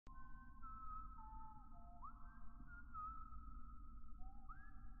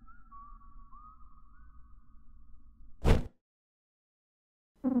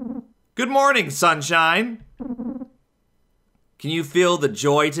Good morning, sunshine. Can you feel the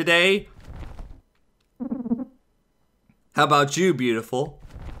joy today? How about you, beautiful?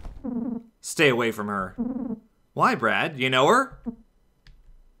 Stay away from her. Why, Brad? You know her?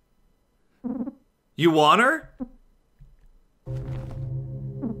 You want her?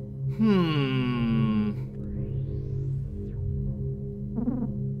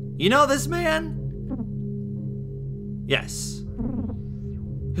 You know this man? Yes.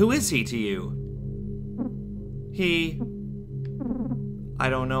 Who is he to you? I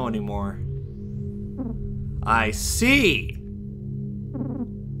don't know anymore. I see.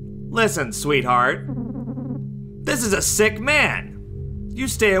 Listen, sweetheart. This is a sick man. You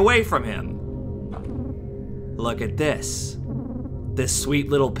stay away from him. Look at this. This sweet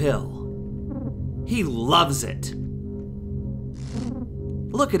little pill. He loves it.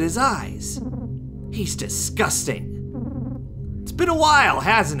 Look at his eyes. He's disgusting. It's been a while,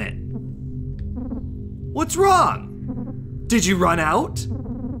 hasn't it? What's wrong? Did you run out?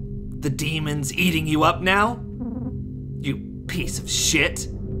 The demon's eating you up now? You piece of shit.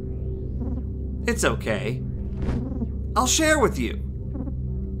 It's okay. I'll share with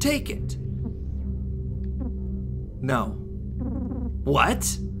you. Take it. No.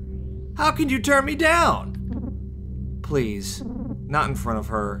 What? How can you turn me down? Please, not in front of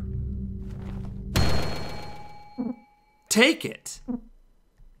her. Take it.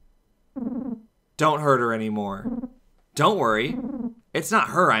 Don't hurt her anymore. Don't worry. It's not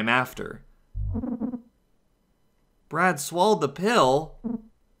her I'm after. Brad swallowed the pill?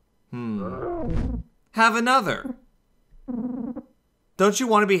 Have another. Don't you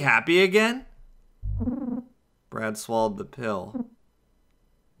want to be happy again? Brad swallowed the pill.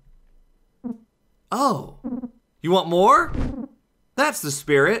 Oh, you want more? That's the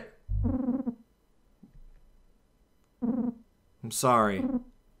spirit. I'm sorry,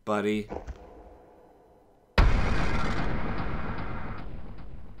 buddy.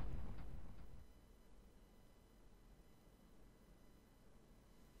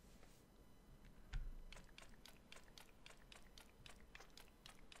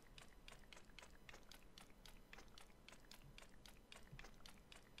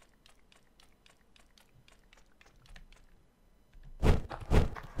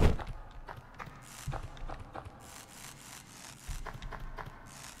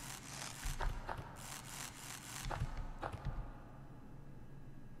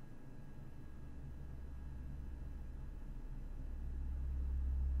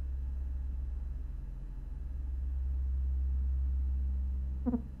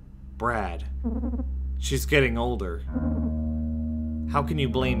 Brad, she's getting older. How can you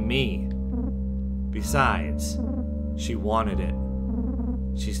blame me? Besides, she wanted it.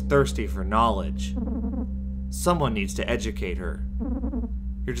 She's thirsty for knowledge. Someone needs to educate her.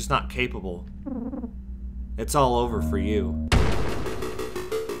 You're just not capable. It's all over for you.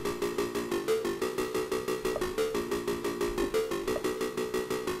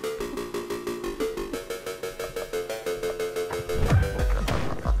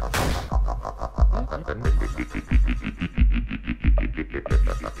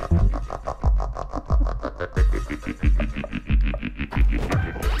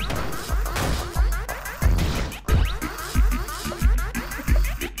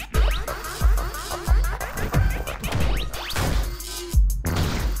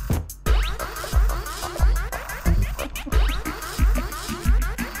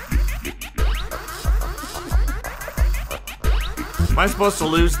 Am I supposed to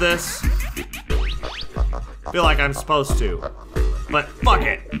lose this? Feel like I'm supposed to. But fuck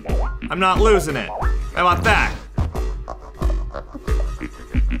it. I'm not losing it. How about that?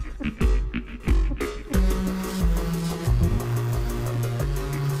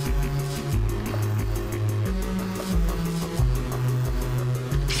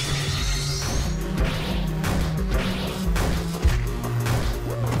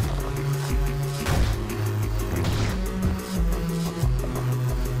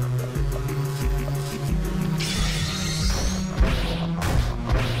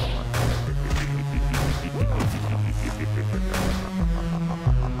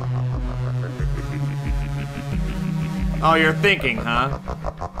 Oh, you're thinking, huh?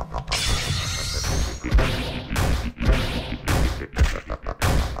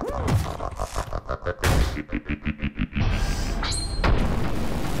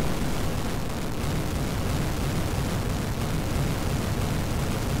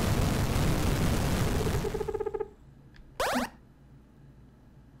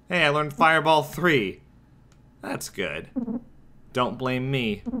 Hey, I learned Fireball 3. That's good. Don't blame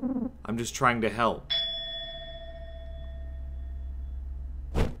me. I'm just trying to help.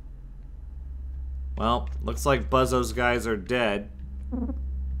 Well, looks like Buzzo's guys are dead.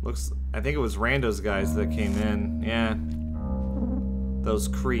 I think it was Rando's guys that came in. Yeah. Those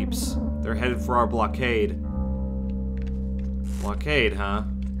creeps. They're headed for our blockade. Blockade, huh?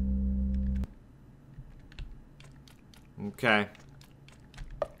 Okay.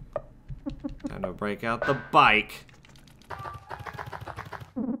 Time to break out the bike.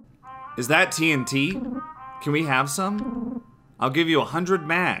 Is that TNT? Can we have some? I'll give you 100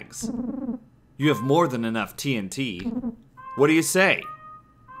 mags. You have more than enough TNT. What do you say?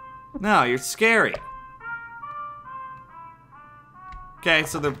 No, you're scary. Okay,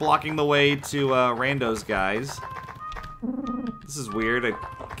 so they're blocking the way to Rando's guys. This is weird. I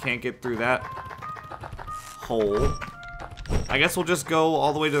can't get through that hole. I guess we'll just go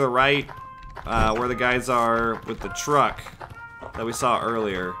all the way to the right, where the guys are with the truck that we saw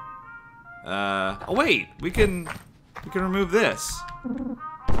earlier. Oh wait, we can remove this.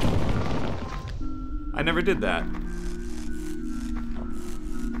 I never did that.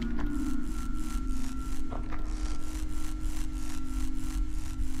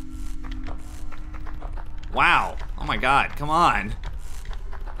 Wow. Oh my god, come on.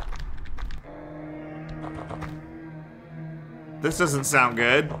 This doesn't sound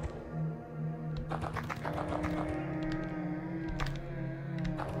good.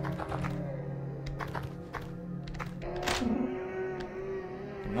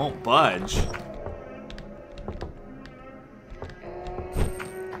 It won't budge.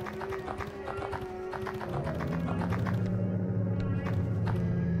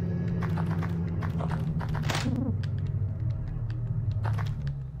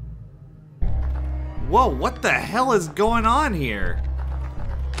 Whoa, what the hell is going on here?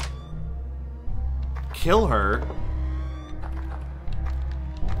 Kill her?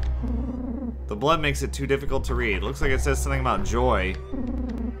 The blood makes it too difficult to read. Looks like it says something about joy.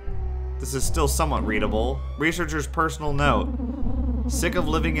 This is still somewhat readable. Researcher's personal note. Sick of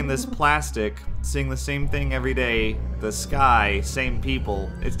living in this plastic, seeing the same thing every day. The sky, same people.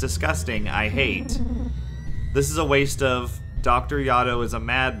 It's disgusting, I hate. This is a waste of... Dr. Yato is a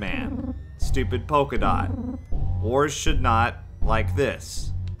madman. Stupid polka dot. Wars should not like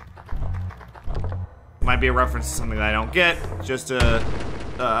this. Might be a reference to something that I don't get. Just throwing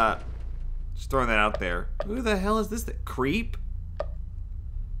that out there. Who the hell is this? The creep?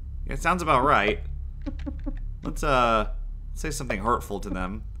 Yeah, it sounds about right. Let's say something hurtful to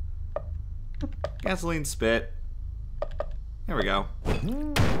them. Gasoline spit. There we go.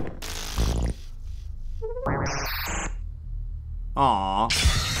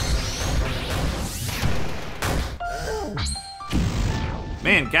 Aww.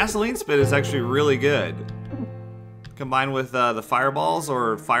 Man, gasoline spit is actually really good. Combined with the fireballs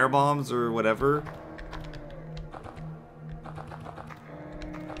or firebombs or whatever.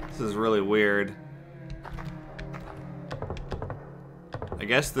 This is really weird. I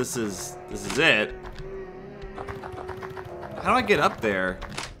guess this is it. How do I get up there?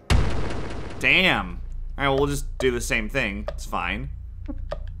 Damn. Alright, well, we'll just do the same thing. It's fine.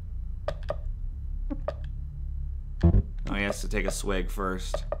 Oh, he has to take a swig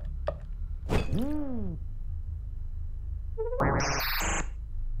first.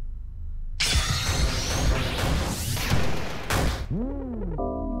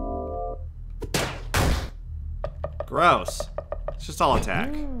 Gross. It's just all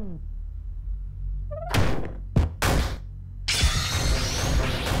attack.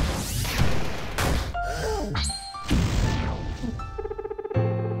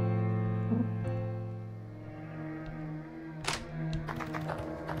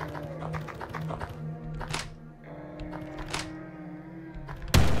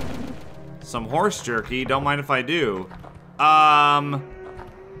 Some horse jerky, don't mind if I do.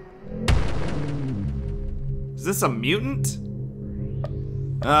 Is this a mutant?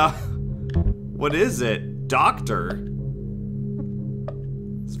 What is it? Doctor?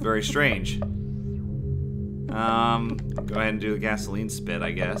 It's very strange. Go ahead and do the gasoline spit,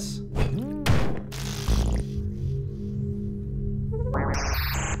 I guess.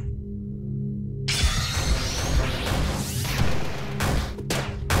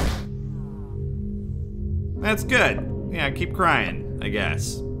 That's good. Yeah, keep crying, I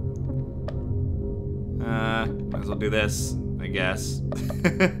guess. Might as well do this, I guess.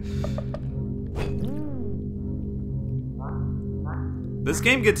 This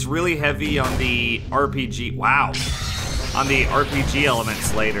game gets really heavy on the RPG. Wow. On the RPG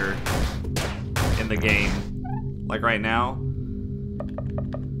elements later in the game. Like right now.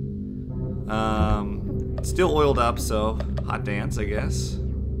 Still oiled up, so hot dance, I guess.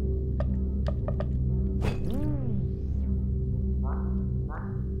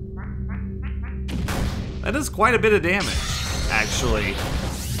 That does quite a bit of damage, actually.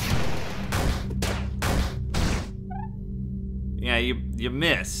 Yeah, you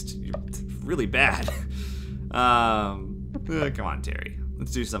missed. You're really bad. Come on, Terry.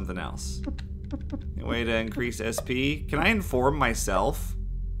 Let's do something else. A way to increase SP. Can I inform myself?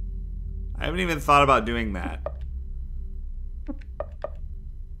 I haven't even thought about doing that.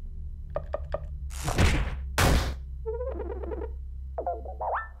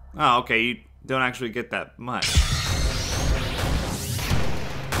 Oh, okay, you don't actually get that much.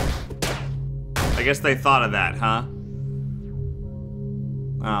 I guess they thought of that, huh?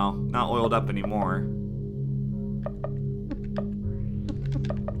 Oh, not oiled up anymore.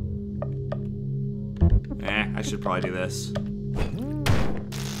 I should probably do this.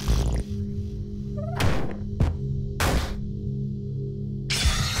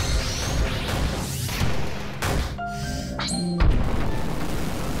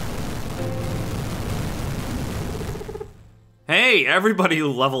 Hey, everybody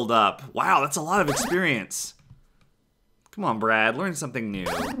leveled up. Wow, that's a lot of experience. Come on, Brad, learn something new.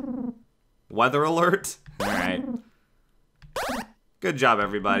 Weather alert? Alright. Good job,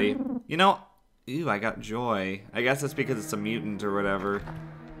 everybody. You know, ew, I got joy. I guess that's because it's a mutant or whatever.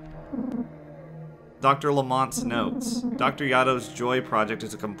 Dr. Lamont's notes. Dr. Yato's Joy project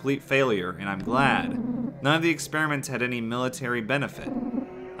is a complete failure, and I'm glad. None of the experiments had any military benefit.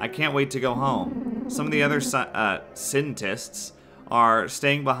 I can't wait to go home. Some of the other scientists are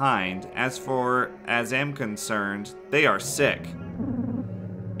staying behind. As I'm concerned, they are sick.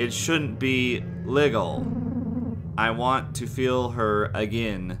 It shouldn't be legal. I want to feel her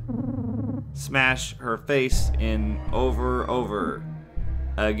again. Smash her face in over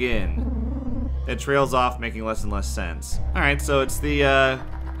again. It trails off, making less and less sense. Alright, so it's the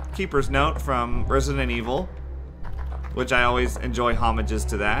Keeper's Note from Resident Evil, which I always enjoy homages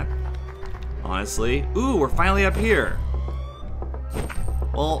to that, honestly. Ooh, we're finally up here.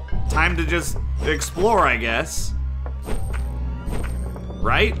 Well, time to just explore, I guess.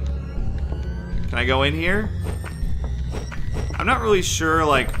 Right? Can I go in here? I'm not really sure,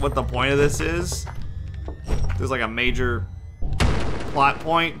 like, what the point of this is. There's like a major plot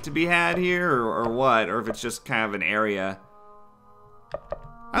point to be had here, or what, or if it's just kind of an area.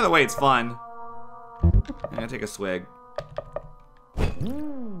 Either way, it's fun. I'm gonna take a swig.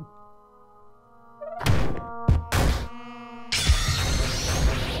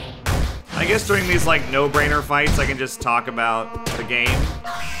 I guess during these like no-brainer fights, I can just talk about the game.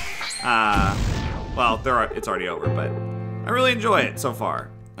 Well, it's already over, but I really enjoy it so far.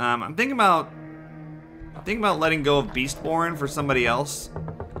 I'm thinking about letting go of Beastborn for somebody else.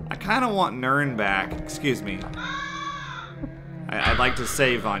 I kind of want Nern back. Excuse me. I'd like to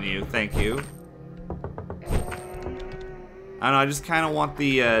save on you. Thank you. I don't know. I just kind of want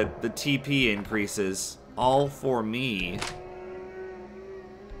the TP increases all for me.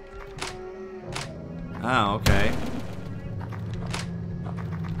 Oh, okay.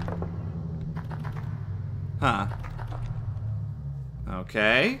 Huh.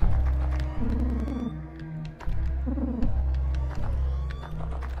 Okay.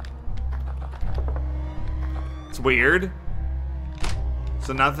 It's weird.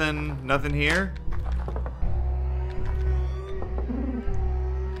 So nothing here?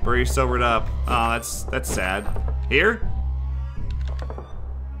 Bree sobered up. Oh, that's sad. Here?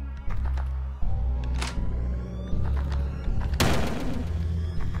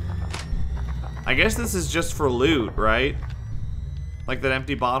 I guess this is just for loot, right? Like that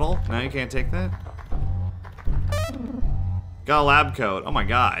empty bottle? No, you can't take that? Got a lab coat. Oh my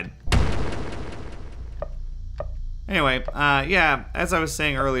god. Anyway, yeah, as I was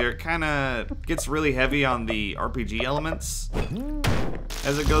saying earlier, it kind of gets really heavy on the RPG elements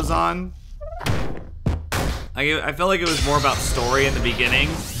as it goes on. I felt like it was more about story in the beginning,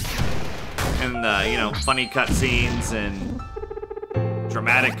 and you know, funny cutscenes and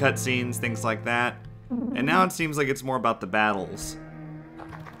dramatic cutscenes, things like that. And now it seems like it's more about the battles.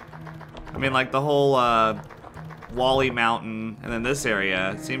 I mean, like the whole Wally Mountain and then this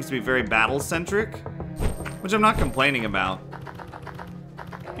area seems to be very battle-centric, which I'm not complaining about.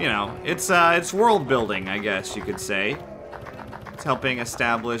 You know, it's world building, I guess you could say. It's helping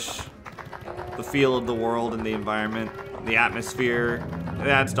establish the feel of the world and the environment, the atmosphere. It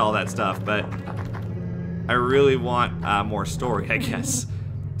adds to all that stuff, but I really want more story, I guess.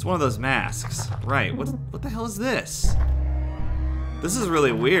 It's one of those masks. Right, what the hell is this? This is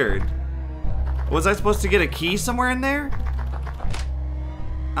really weird. Was I supposed to get a key somewhere in there?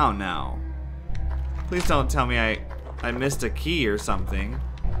 Oh no. Please don't tell me I missed a key or something.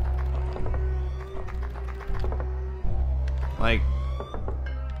 Like,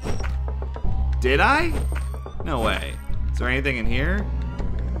 Did I? No way. Is there anything in here?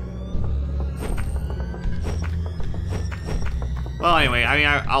 Well, anyway, I mean,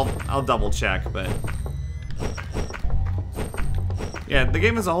 I'll double check, but yeah, the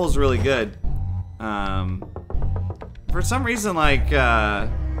game as a whole is really good. For some reason, like, it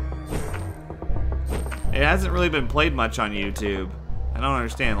hasn't really been played much on YouTube. I don't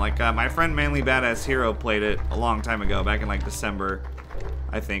understand. Like, my friend Manly Badass Hero played it a long time ago, back in like December,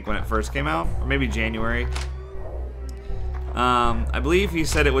 I think, when it first came out, or maybe January. I believe he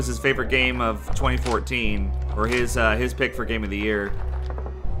said it was his favorite game of 2014, or his pick for game of the year,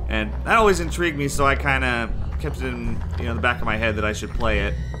 and that always intrigued me. So I kind of kept it in, you know, the back of my head that I should play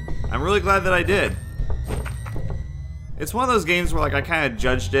it. I'm really glad that I did. It's one of those games where, like, I kind of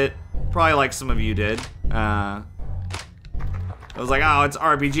judged it, probably like some of you did. I was like, oh, it's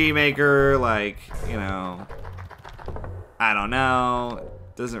RPG Maker, like, you know, I don't know,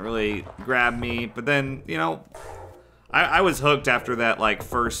 doesn't really grab me. But then, you know, I was hooked after that, like,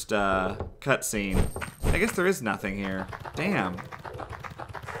 first cutscene. I guess there is nothing here. Damn.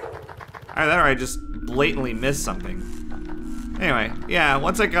 Either that or I just blatantly missed something. Anyway, yeah,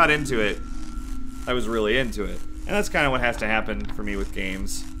 once I got into it, I was really into it. And that's kind of what has to happen for me with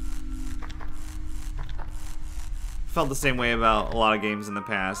games. Felt the same way about a lot of games in the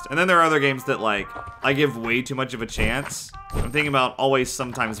past. And then there are other games that, like, I give way too much of a chance. I'm thinking about Always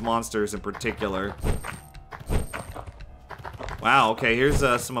Sometimes Monsters in particular. Wow, okay, here's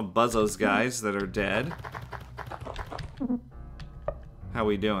some of Buzzo's guys that are dead. How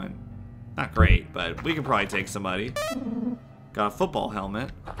we doing? Not great, but we can probably take somebody. Got a football helmet.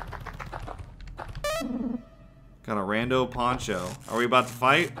 Got a rando poncho. Are we about to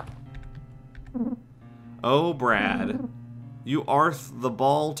fight? Oh, Brad. You arth the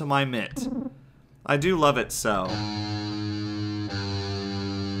ball to my mitt. I do love it so.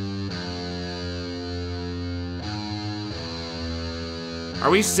 Are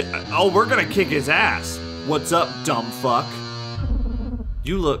we oh, we're gonna kick his ass. What's up, dumb fuck?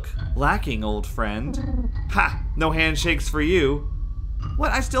 You look lacking, old friend. Ha! No handshakes for you.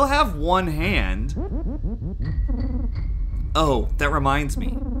 What? I still have one hand. Oh, that reminds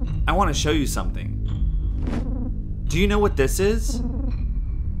me. I want to show you something. Do you know what this is?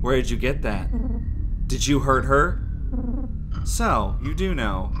 Where did you get that? Did you hurt her? So, you do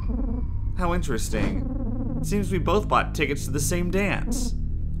know. How interesting. It seems we both bought tickets to the same dance.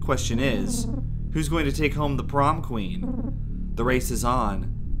 Question is, who's going to take home the prom queen? The race is on.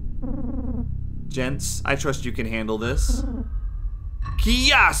 Gents, I trust you can handle this.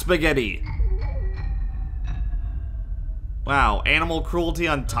 Kia spaghetti! Wow, animal cruelty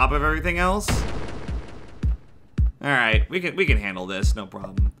on top of everything else? Alright, we can handle this, no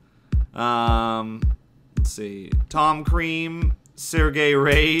problem. Let's see. Tom Cream, Sergey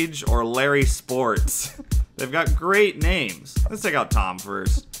Rage, or Larry Sports. They've got great names. Let's take out Tom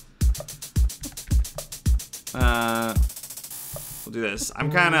first. We'll do this.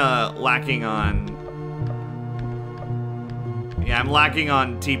 I'm kinda lacking on... Yeah, I'm lacking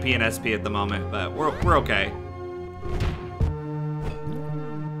on TP and SP at the moment, but we're okay.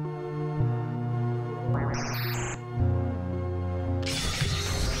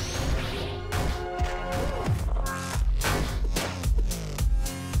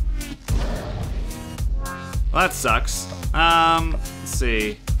 Well, that sucks. Let's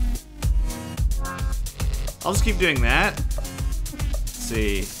see. I'll just keep doing that. Let's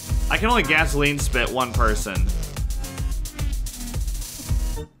see. I can only gasoline spit one person.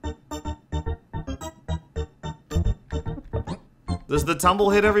 Does the tumble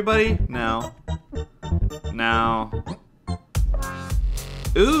hit everybody? No. No.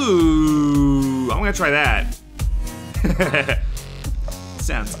 Ooh, I'm gonna try that.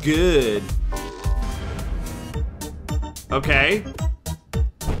 Sounds good. Okay.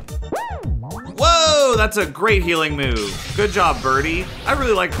 Whoa, that's a great healing move. Good job, Birdie. I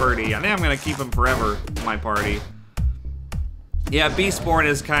really like Birdie. I think I'm gonna keep him forever in my party. Yeah, Beastborn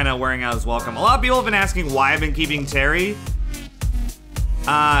is kind of wearing out his welcome. A lot of people have been asking why I've been keeping Terry.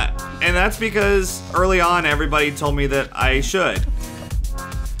 And that's because early on everybody told me that I should.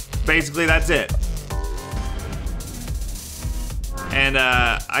 Basically, that's it. And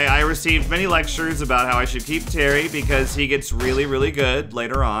I received many lectures about how I should keep Terry because he gets really, really good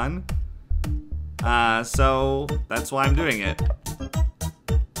later on. So that's why I'm doing it.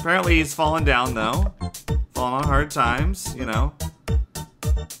 Apparently he's fallen down though. Fallen on hard times, you know.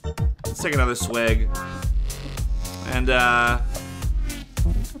 Let's take another swig. And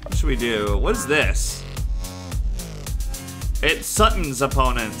what should we do? What is this? It's Sutton's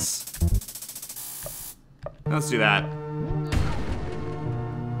opponents. Let's do that.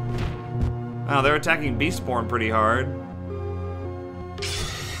 Oh, they're attacking Beastborn pretty hard.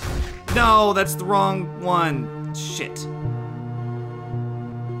 No, that's the wrong one. Shit.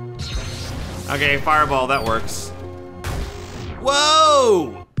 Okay, Fireball, that works.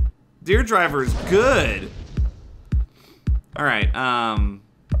 Whoa! Deer Driver's good. Alright, well,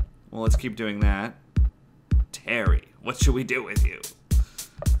 let's keep doing that. Terry, what should we do with you?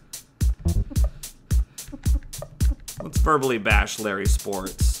 Let's verbally bash Larry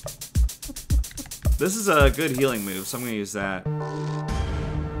Sports. This is a good healing move, so I'm gonna use that.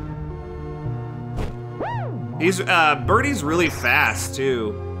 Birdie's really fast,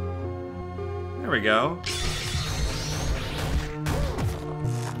 too. There we go.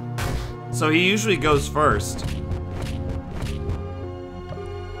 So he usually goes first.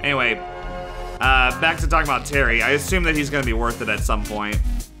 Anyway, back to talking about Terry. I assume that he's gonna be worth it at some point.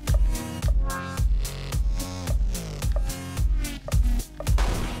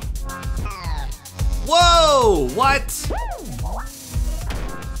 Whoa! What?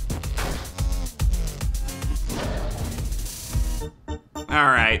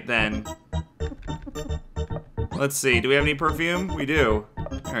 Alright, then. Let's see, do we have any perfume? We do.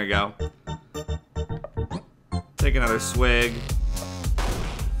 There we go. Take another swig.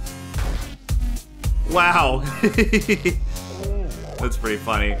 Wow. That's pretty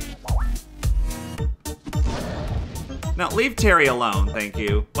funny. Now, leave Terry alone, thank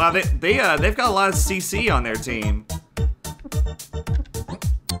you. Wow, they've got a lot of CC on their team.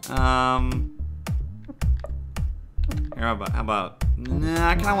 Here, how about? Nah,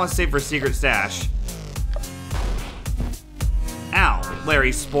 I kind of want to save for Secret Stash. Ow,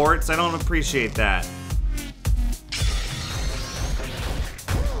 Larry Sports, I don't appreciate that.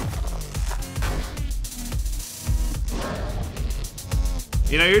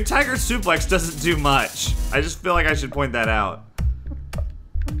 You know, your Tiger Suplex doesn't do much. I just feel like I should point that out.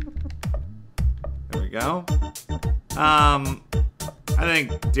 There we go. I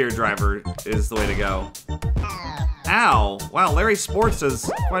think Deer Driver is the way to go. Ow! Wow, Larry Sports does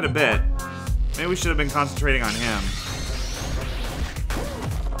quite a bit. Maybe we should have been concentrating on him.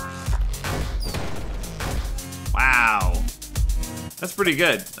 Wow. That's pretty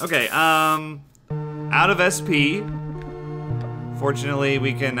good. Okay, out of SP. Fortunately,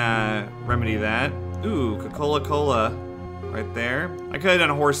 we can remedy that. Ooh, Coca-Cola right there. I could have done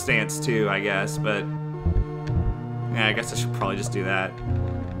a horse stance too, I guess, but yeah, I guess I should probably just do that.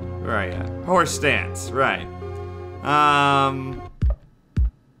 Right, yeah. Horse stance, right. How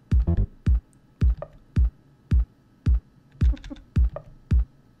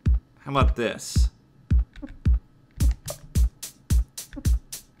about this?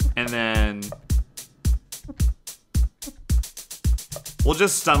 And then we'll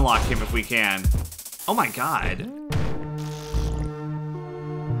just stun lock him if we can. Oh my god.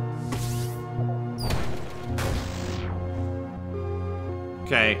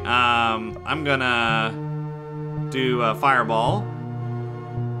 Okay, I'm gonna do a Fireball.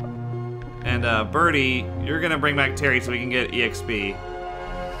 And Birdie, you're gonna bring back Terry so we can get EXP.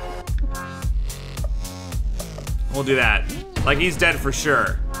 We'll do that. Like he's dead for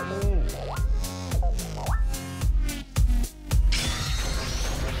sure.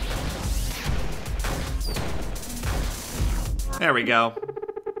 There we go.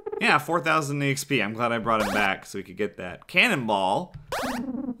 Yeah, 4,000 EXP. I'm glad I brought him back so we could get that. Cannonball.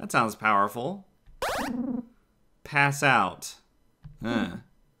 That sounds powerful. Pass out.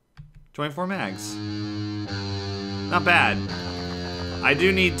 24 mags. Not bad. I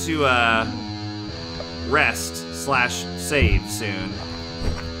do need to rest/save soon.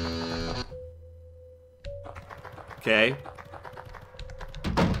 Okay.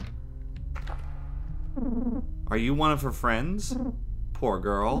 Are you one of her friends? Poor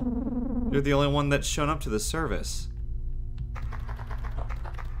girl. You're the only one that's shown up to the service.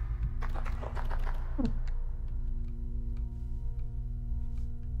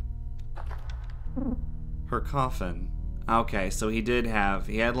 Her coffin. Okay, so he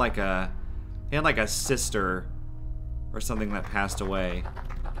had like a sister or something that passed away.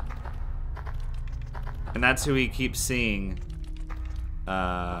 And that's who he keeps seeing.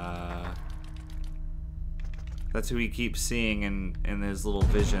 That's who he keeps seeing in his little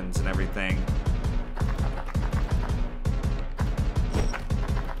visions and everything.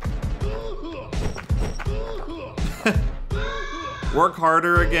 Work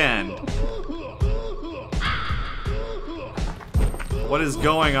harder again. What is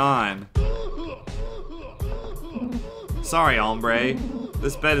going on? Sorry, hombre.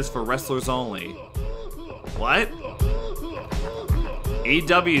 This bed is for wrestlers only. What?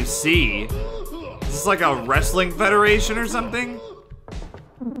 EWC? Is this like a wrestling federation or something?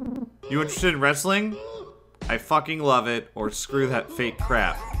 You interested in wrestling? I fucking love it, or screw that fake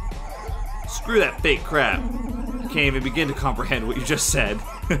crap. Screw that fake crap. I can't even begin to comprehend what you just said.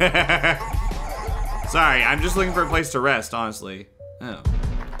 Sorry, I'm just looking for a place to rest, honestly. Oh.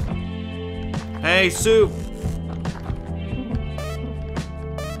 Hey, Soup!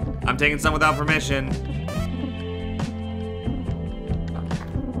 I'm taking some without permission.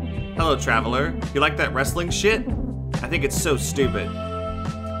 Hello, traveler. You like that wrestling shit? I think it's so stupid.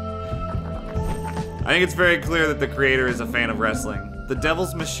 I think it's very clear that the creator is a fan of wrestling. The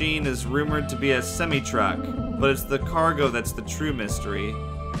Devil's Machine is rumored to be a semi-truck, but it's the cargo that's the true mystery.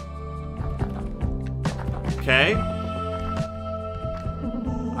 Okay.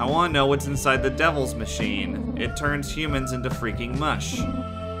 I want to know what's inside the Devil's Machine. It turns humans into freaking mush.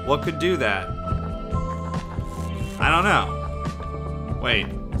 What could do that? I don't know. Wait,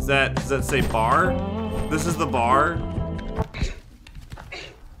 does that say bar? This is the bar?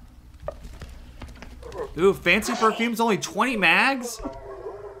 Ooh, fancy perfumes, only 20 mags?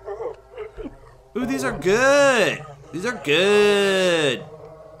 Ooh, these are good. These are good.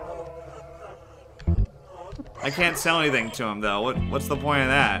 I can't sell anything to him though. What's the point of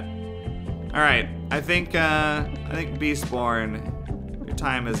that? All right, I think Beastborn, your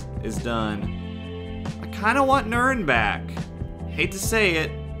time is done. I kind of want Nern back. Hate to say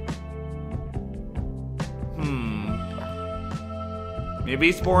it.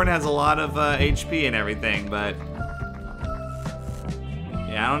 Maybe Beastborn has a lot of HP and everything, but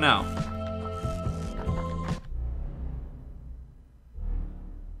yeah, I don't know.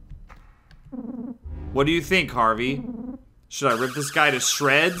 What do you think, Harvey? Should I rip this guy to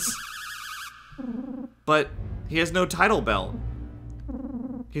shreds? But he has no title belt.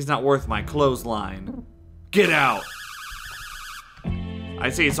 He's not worth my clothesline. Get out! I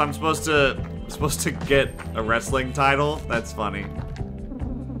see, so I'm supposed to get a wrestling title? That's funny.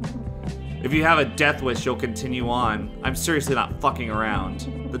 If you have a death wish, you'll continue on. I'm seriously not fucking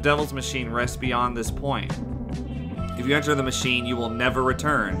around. The Devil's Machine rests beyond this point. If you enter the machine, you will never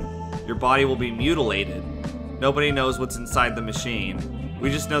return. Your body will be mutilated. Nobody knows what's inside the machine.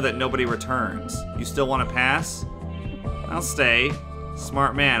 We just know that nobody returns. You still want to pass? I'll stay.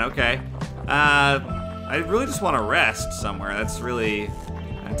 Smart man, okay. I really just want to rest somewhere. That's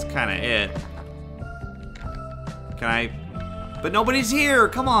kind of it. Can I? But nobody's here,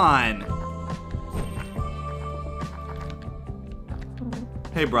 come on.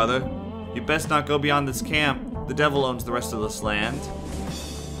 Hey brother, you best not go beyond this camp. The devil owns the rest of this land.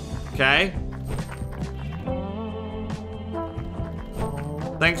 Okay.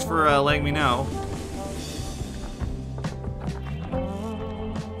 Thanks for letting me know.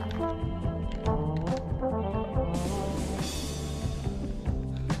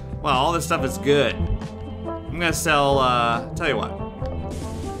 Well, all this stuff is good. I'm gonna sell, tell you what.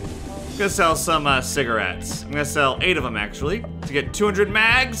 I'm gonna sell some cigarettes. I'm gonna sell 8 of them actually, to get 200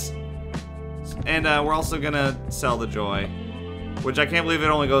 mags. And we're also gonna sell the Joy, which I can't believe it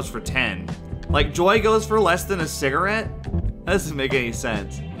only goes for 10. Like, Joy goes for less than a cigarette? That doesn't make any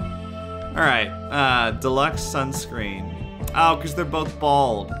sense. All right, deluxe sunscreen. Oh, because they're both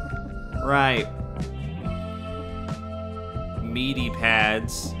bald. Right. Meaty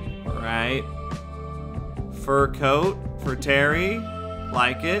pads, right. Fur coat for Terry,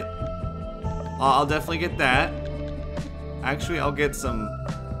 like it. I'll definitely get that. Actually, I'll get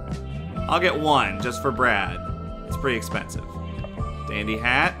one just for Brad. It's pretty expensive. Dandy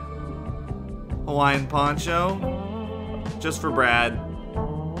hat. Hawaiian poncho. Just for Brad.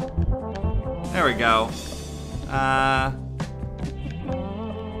 There we go.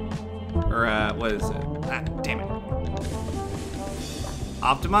 What is it? Ah, damn it.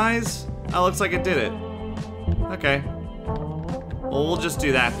 Optimize? Oh, looks like it did it. Okay. Well, we'll just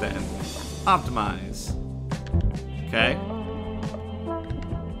do that then. Optimize. Okay.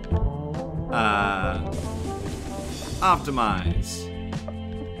 Optimize.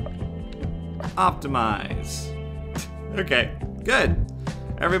 Optimize. Okay, good.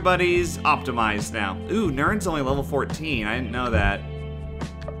 Everybody's optimized now. Ooh, Nern's only level 14. I didn't know that.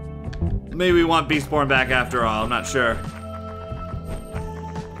 Maybe we want Beastborn back after all, I'm not sure.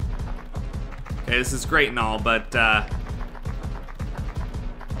 Okay, this is great and all, but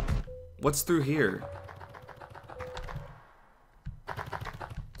what's through here?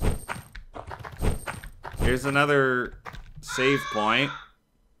 Here's another save point.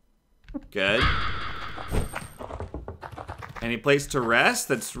 Good. Any place to rest?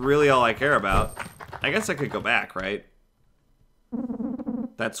 That's really all I care about. I guess I could go back, right?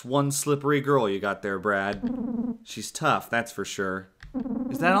 That's one slippery girl you got there, Brad. She's tough, that's for sure.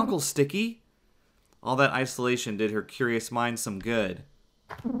 Is that Uncle Sticky? All that isolation did her curious mind some good.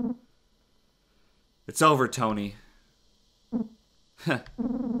 It's over, Tony.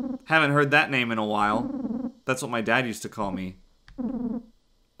 Haven't heard that name in a while. That's what my dad used to call me.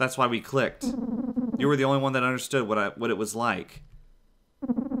 That's why we clicked. You were the only one that understood what it was like.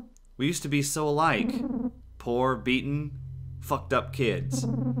 We used to be so alike. Poor, beaten, fucked up kids.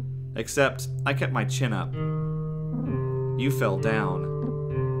 Except, I kept my chin up. You fell down.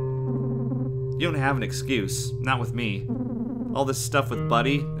 You don't have an excuse. Not with me. All this stuff with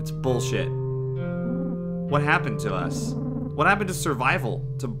Buddy, it's bullshit. What happened to us? What happened to survival?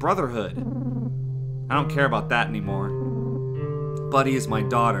 To brotherhood? I don't care about that anymore. Buddy is my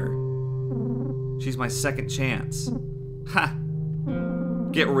daughter. She's my second chance. Ha!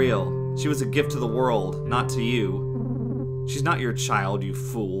 Get real. She was a gift to the world, not to you. She's not your child, you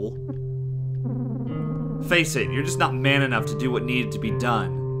fool. Face it, you're just not man enough to do what needed to be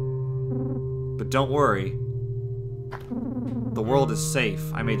done. But don't worry. The world is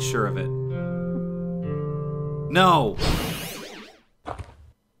safe. I made sure of it. No!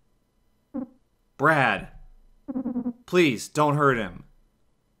 Brad. Please, don't hurt him.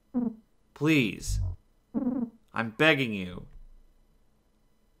 Please. I'm begging you.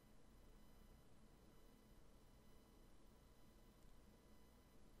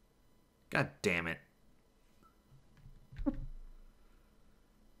 God damn it.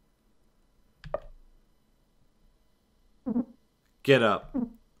 Get up.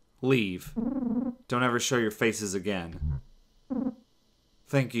 Leave. Don't ever show your faces again.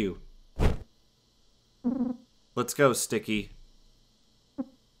 Thank you. Let's go, Sticky.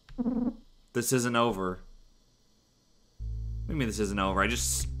 This isn't over. What do you mean this isn't over? I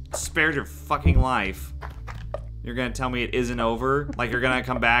just spared your fucking life. You're gonna tell me it isn't over? Like you're gonna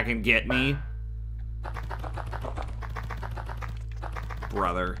come back and get me?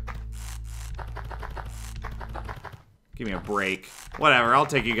 Brother. Give me a break. Whatever, I'll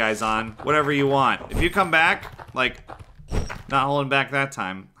take you guys on. Whatever you want. If you come back, like, not holding back that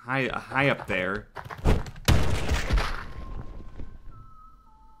time. High up there.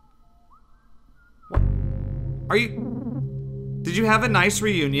 Are you... Did you have a nice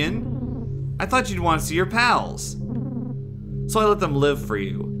reunion? I thought you'd want to see your pals. So I let them live for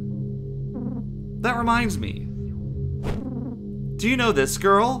you. That reminds me. Do you know this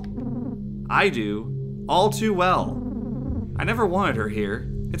girl? I do. All too well. I never wanted her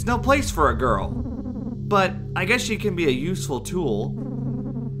here. It's no place for a girl. But I guess she can be a useful tool.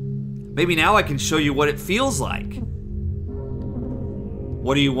 Maybe now I can show you what it feels like.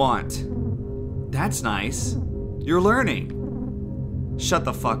 What do you want? That's nice. You're learning. Shut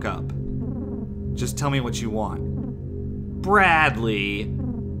the fuck up. Just tell me what you want. Bradley.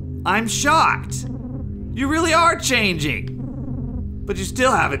 I'm shocked. You really are changing. But you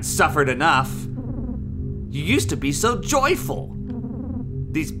still haven't suffered enough. You used to be so joyful.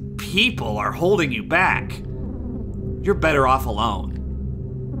 These people are holding you back. You're better off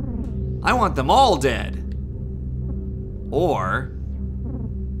alone. I want them all dead. Or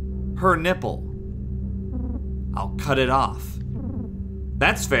her nipple. I'll cut it off.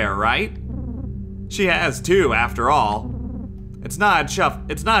 That's fair, right? She has too, after all. It's not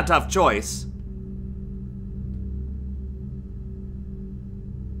a tough choice.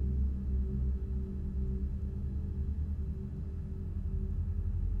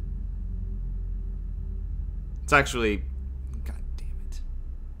 It's actually... God damn it.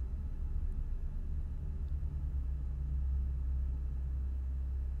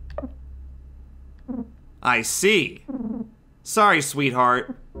 I see. Sorry,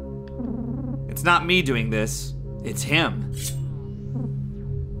 sweetheart. It's not me doing this. It's him.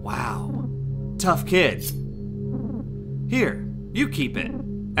 Wow. Tough kid. Here, you keep it.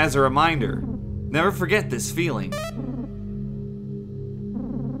 As a reminder. Never forget this feeling.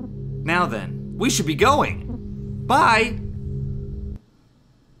 Now then, we should be going. Bye!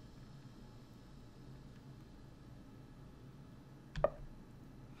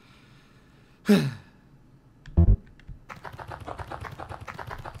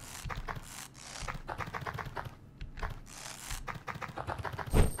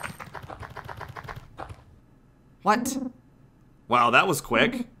 What? Wow, that was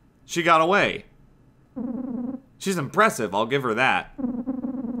quick. She got away. She's impressive, I'll give her that.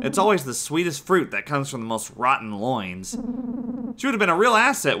 It's always the sweetest fruit that comes from the most rotten loins. She would have been a real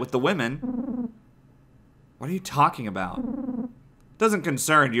asset with the women. What are you talking about? Doesn't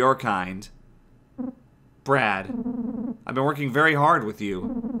concern your kind. Brad, I've been working very hard with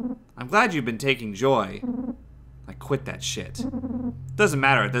you. I'm glad you've been taking joy. I quit that shit. Doesn't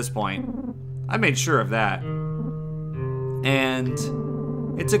matter at this point. I made sure of that. And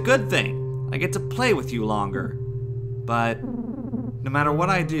it's a good thing. I get to play with you longer. But no matter what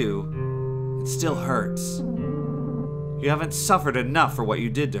I do, It still hurts. You haven't suffered enough for what you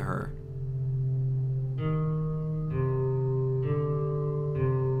did to her.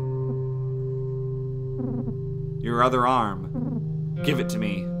 Your other arm. Give it to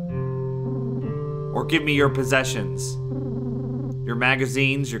me. Or give me your possessions. Your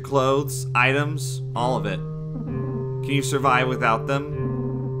magazines, your clothes, items, all of it. Can you survive without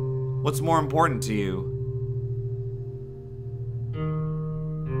them? What's more important to you?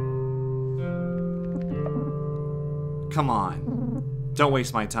 Come on. Don't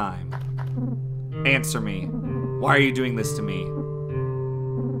waste my time. Answer me. Why are you doing this to me?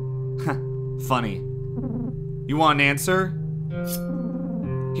 Funny. You want an answer?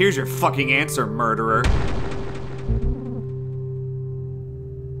 Here's your fucking answer, murderer.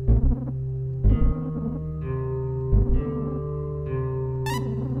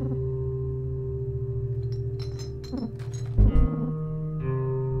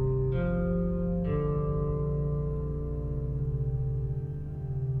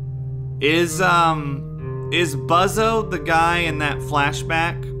 Is Buzzo the guy in that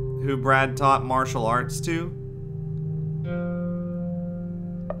flashback who Brad taught martial arts to?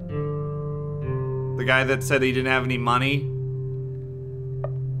 The guy that said he didn't have any money?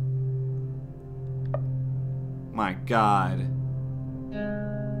 My God.